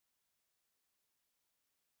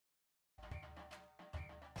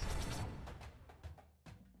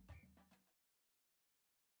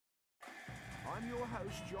I'm your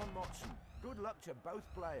host, John Motson. Good luck to both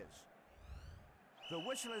players. The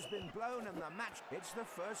whistle has been blown and the match, it's the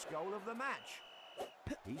first goal of the match.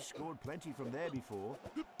 He's scored plenty from there before.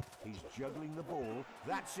 He's juggling the ball.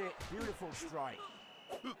 That's it, beautiful strike.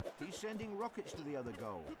 He's sending rockets to the other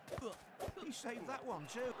goal. He saved that one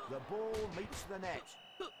too. The ball meets the net.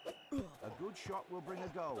 A good shot will bring a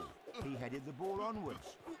goal. He headed the ball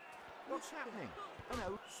onwards. What's happening? Oh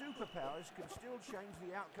no, superpowers can still change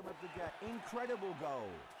the outcome of the game. Incredible goal.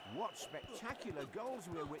 What spectacular goals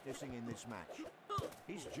we're witnessing in this match.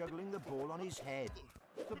 He's juggling the ball on his head.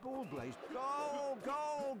 The ball blazed. Goal,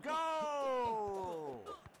 goal, goal!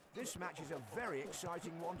 This match is a very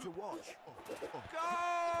exciting one to watch.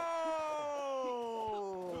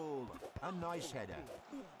 Goal! A nice header.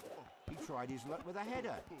 He tried his luck with a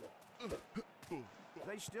header.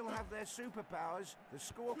 They still have their superpowers. The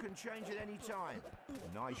score can change at any time.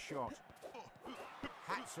 Nice shot.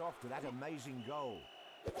 Hats off to that amazing goal.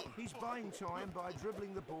 He's buying time by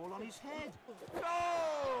dribbling the ball on his head.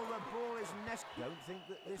 Goal! The ball is Don't think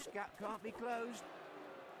that this gap can't be closed.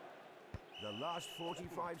 The last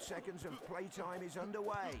 45 seconds of playtime is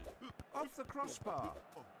underway. Off the crossbar.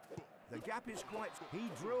 The gap is quite... He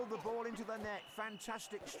drilled the ball into the net.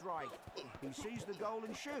 Fantastic strike. He sees the goal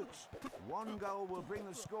and shoots. One goal will bring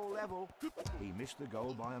the score level. He missed the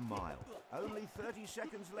goal by a mile. Only 30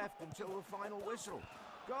 seconds left until the final whistle.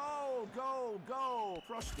 Goal, goal, goal.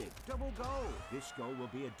 Frosted. Double goal. This goal will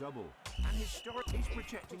be a double. And he's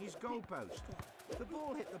protecting his goal post. The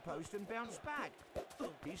ball hit the post and bounced back.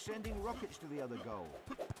 He's sending rockets to the other goal.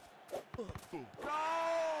 Goal!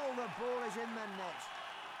 The ball is in the net.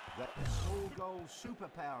 The small goal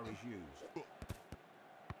superpower is used.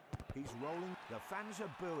 He's rolling. The fans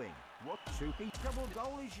are booing. What double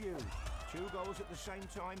goal is used? 2 goals at the same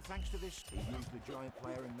time thanks to this. He used the giant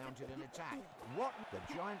player and mounted an attack. What? The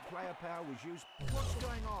giant player power was used. What's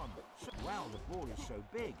going on? Wow, the ball is so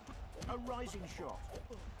big. A rising shot.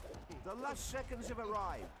 The last seconds have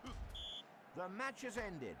arrived. The match has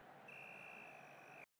ended.